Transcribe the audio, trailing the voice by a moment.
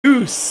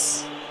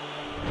Goose!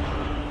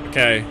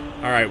 Okay,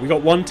 alright, we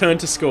got one turn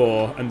to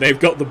score, and they've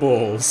got the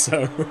ball,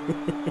 so...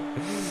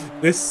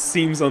 This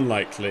seems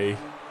unlikely.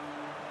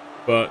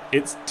 But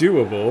it's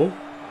doable.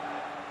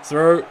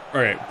 Throw...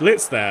 Alright,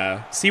 blitz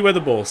there. See where the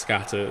ball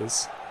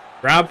scatters.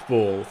 Grab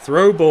ball.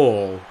 Throw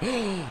ball.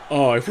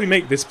 Oh, if we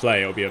make this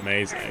play, it'll be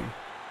amazing.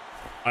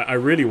 I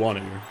really want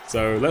to.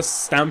 So let's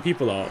stand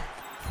people up.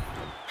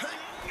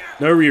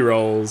 No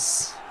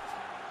rerolls.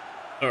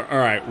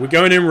 Alright, we're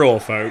going in raw,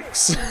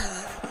 folks.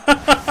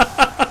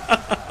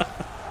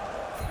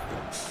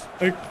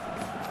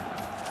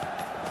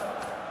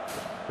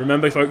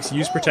 Remember, folks,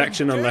 use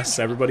protection unless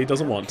everybody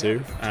doesn't want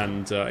to,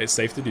 and it's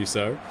safe to do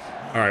so.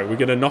 Alright, we're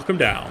going to knock them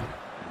down.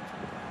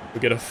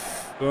 We're going to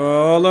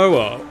follow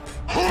up.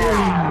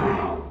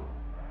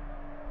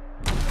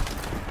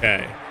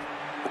 Okay.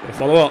 Gonna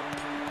follow up.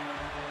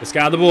 Let's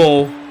gather the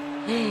ball.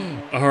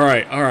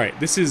 Alright, alright.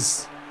 This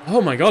is...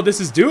 Oh my god,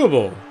 this is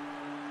doable.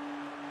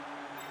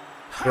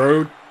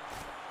 Throw...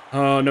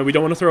 Oh, no, we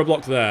don't want to throw a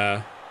block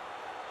there.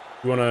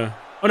 We want to...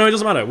 Oh, no, it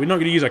doesn't matter. We're not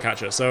going to use our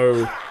catcher,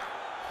 so...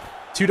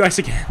 2 dice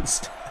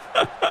against.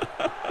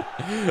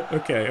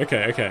 Okay.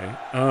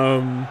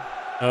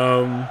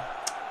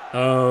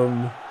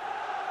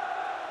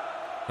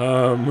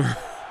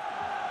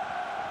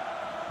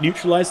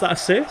 Neutralize that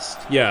assist?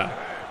 Yeah.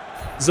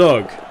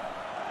 Zug.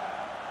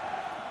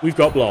 We've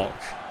got block.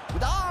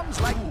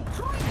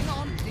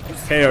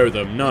 KO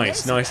them.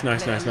 Nice.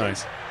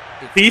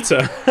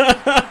 Peter.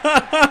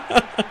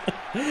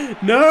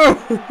 No!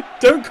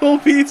 Don't call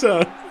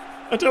Peter.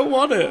 I don't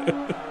want it.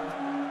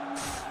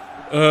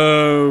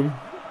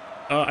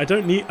 I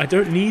don't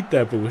need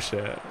their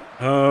bullshit.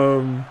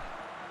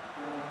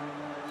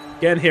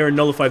 Get in here and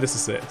nullify this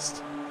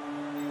assist.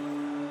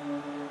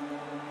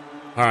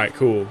 Alright,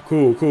 cool.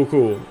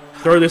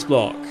 Throw this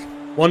block.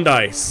 1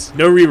 dice.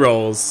 No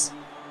rerolls.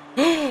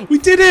 We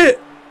did it!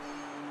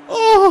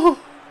 Oh!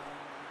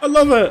 I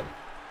love it.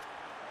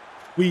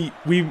 We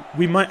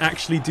might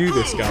actually do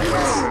this,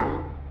 guys.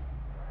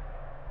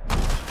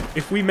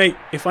 If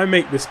I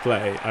make this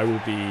play, I will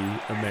be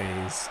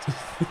amazed.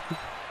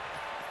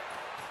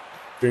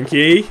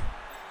 Drinky.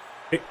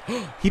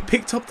 He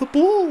picked up the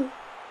ball.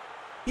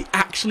 He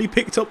actually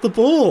picked up the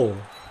ball.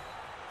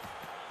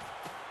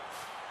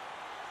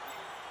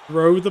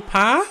 Throw the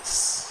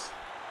pass.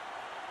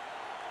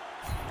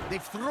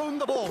 They've thrown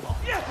the ball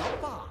off. Not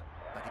far,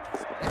 but it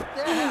has left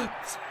their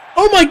hands.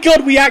 Oh my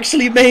god, we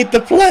actually made the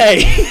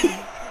play.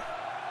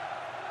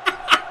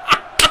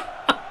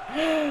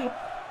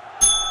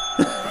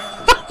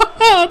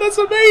 That's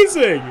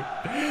amazing.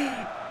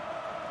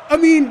 I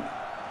mean,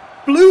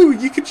 Blue,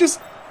 you could just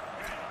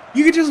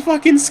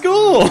fucking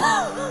score.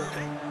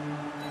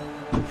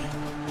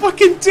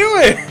 Fucking do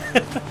it.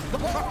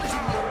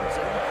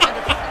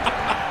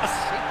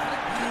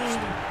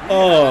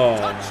 Oh,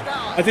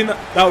 I think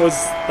that was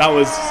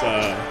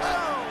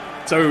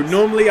so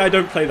normally I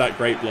don't play that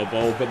great Blood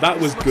Bowl, but that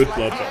was good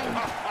Blood Bowl.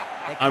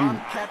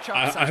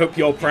 I hope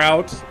you're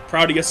proud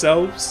of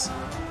yourselves,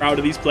 proud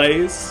of these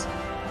plays.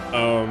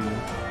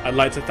 I'd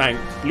like to thank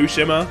Blue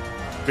Shimmer,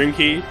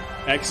 Drinky,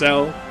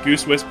 XL,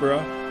 Goose Whisperer,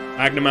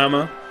 Magnum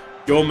Hammer.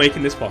 You're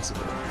making this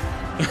possible.